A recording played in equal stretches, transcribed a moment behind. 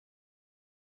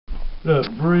Look,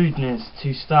 rudeness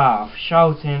to staff,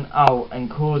 shouting out and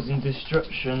causing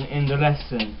destruction in the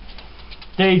lesson.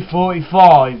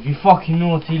 D45, you fucking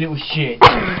naughty little shit.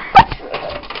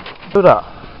 Feel that?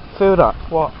 Feel that?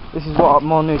 What? This is what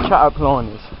my new chat-up line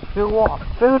is. Feel what?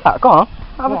 Feel that? Go on.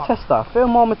 Have a tester. Feel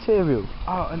my material.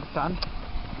 I don't understand.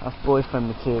 That's boyfriend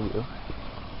material.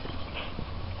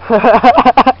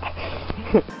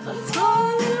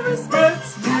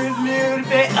 Just a little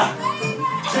bit.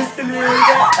 Just a little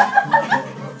bit.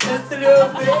 Just a little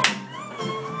bit.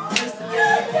 Just a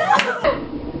little bit.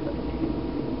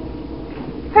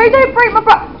 Perry, don't break my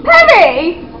bra.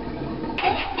 Perry!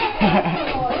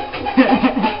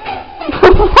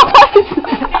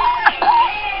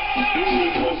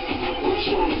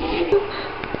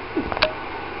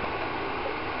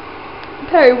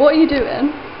 Perry, what are you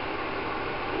doing?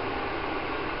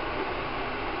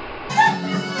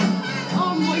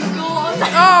 Oh my god.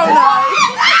 Oh no.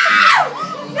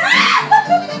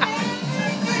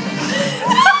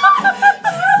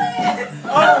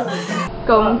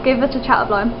 Go on, give us a chat-up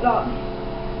line. Do a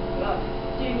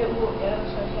little walk, yeah?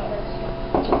 So it's like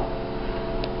this.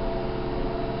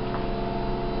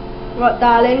 Right,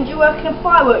 darling, do you work in a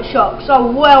fireworks shop? Because I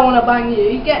well want to bang you,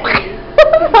 you get me?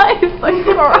 That is so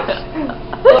gross.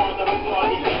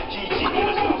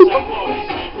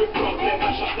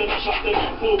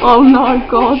 Oh no,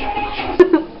 God.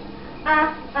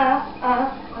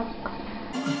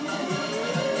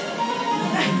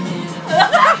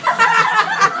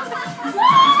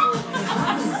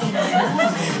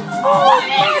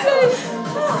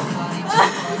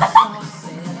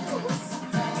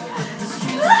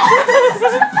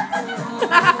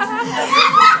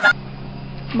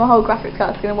 My whole graphics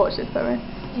card's gonna watch this, Perry.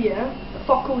 Yeah,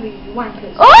 fuck all of you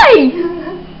wankers. Oi!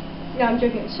 No, I'm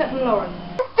joking, except from Lauren.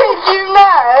 Did you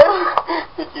know?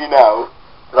 Did you know?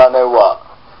 Did I know what?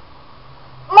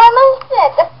 My mum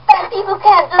said that fat people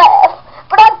can't laugh,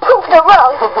 but I proved her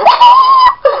wrong.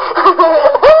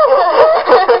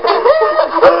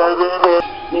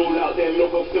 Roll out there,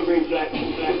 look off the ring black.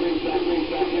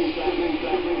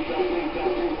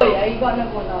 Oh yeah, you got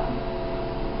another one now.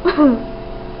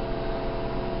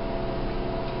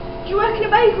 Do you work in a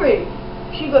bakery?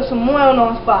 She got some well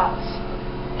nice bats.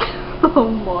 Oh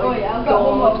my Yeah, I've got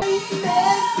one more. God.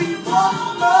 Every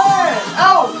woman.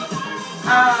 Oh!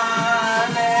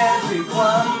 I'm every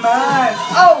woman.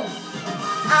 Oh!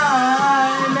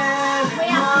 I'm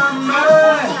every woman.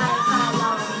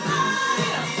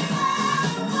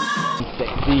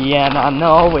 Sexy and I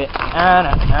know it.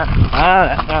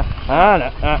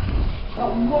 Got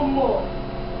one more.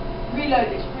 Reload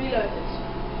this, reload this.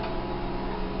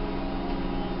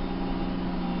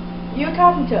 You a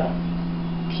carpenter?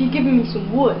 She's giving me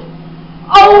some wood.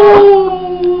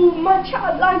 Oh! My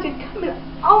child lines are coming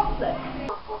off there.